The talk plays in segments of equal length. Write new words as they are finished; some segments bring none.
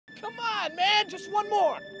Come on, man, just one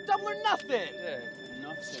more. Double or nothing. Yeah,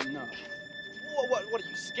 enough's enough. What are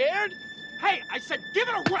you scared? Hey, I said give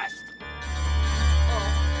it a rest!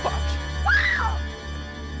 Oh, fuck.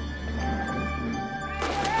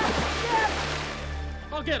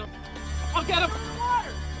 I'll get him. I'll get him.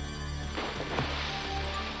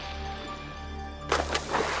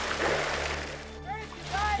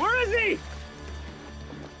 Where is he?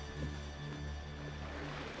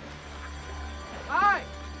 Hi.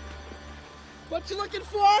 What you looking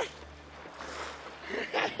for?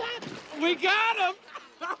 We got him!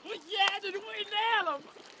 Yeah, did we nail him?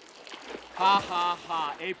 Ha ha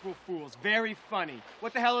ha, April Fools, very funny.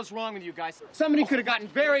 What the hell is wrong with you guys? Somebody could have gotten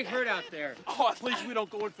very hurt out there. Oh, at least we don't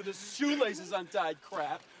go in for this shoelaces untied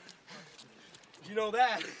crap. You know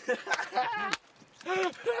that?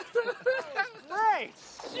 Great!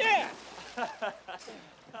 Shit!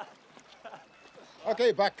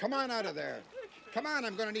 Okay, Buck, come on out of there. Come on,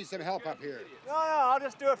 I'm gonna need some help up here. No, I'll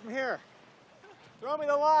just do it from here. Throw me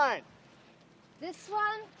the line. This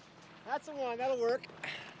one? That's the one, that'll work.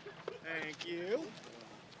 Thank you.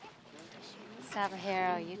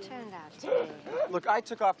 Sabahero, you turned out to be. Look, I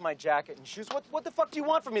took off my jacket and shoes. What the fuck do you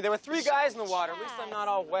want from me? There were 3 guys in the water. At least I'm not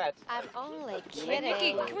all wet. I'm only kidding.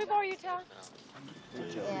 Nikki, can we borrow your towel?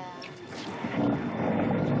 Yeah.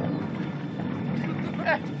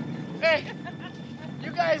 Hey,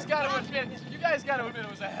 you guys gotta admit it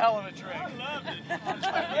was a hell of a drink. I loved it.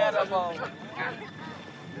 Unforgettable.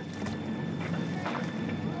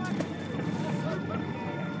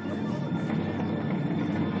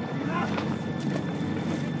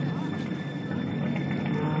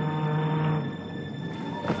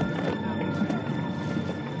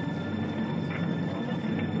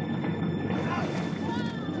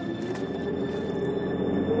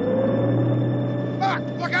 Buck,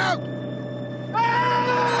 look out!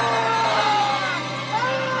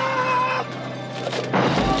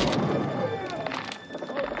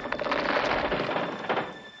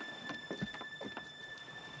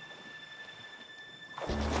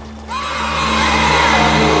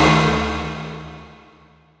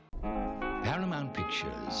 Paramount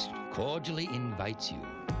Pictures cordially invites you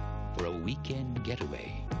for a weekend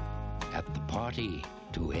getaway at the party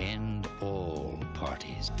to end all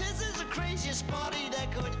parties. This is the craziest party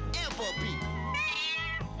that could ever be.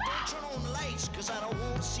 Don't turn on the lights, cause I don't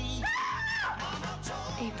want to see.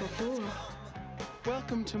 April Fool.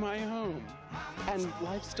 Welcome to my home and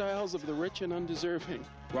lifestyles of the rich and undeserving.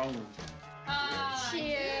 Rohner.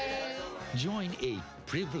 Cheers. Join 8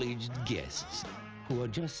 privileged guests who are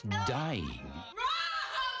just dying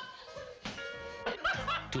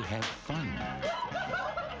to have fun.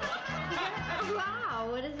 Wow,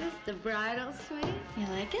 what is this? The bridal suite? You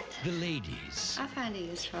like it? The ladies, I find a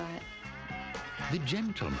use for it. the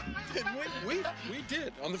gentlemen, We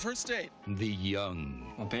did on the first date. the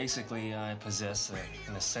young, Well, basically, I possess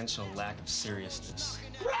an essential lack of seriousness.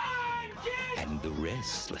 and the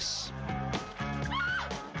restless.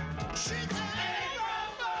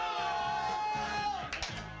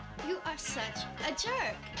 You are such a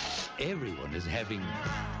jerk. Everyone is having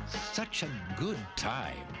such a good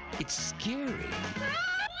time. It's scary.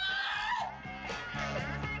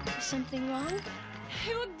 Something wrong?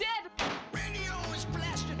 He looked dead. Radio is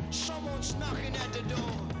blasting, someone's knocking at the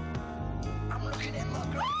door. I'm looking at my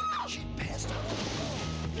girl, she passed out on the floor.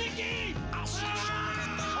 Nikki! I see someone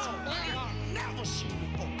in the hall I've never seen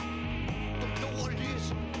before. Don't know what it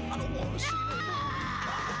is, I don't want to see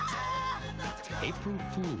it. April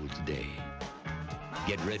Fool's Day.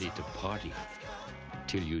 Get ready to party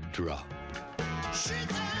till you drop. She said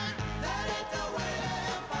that it's the way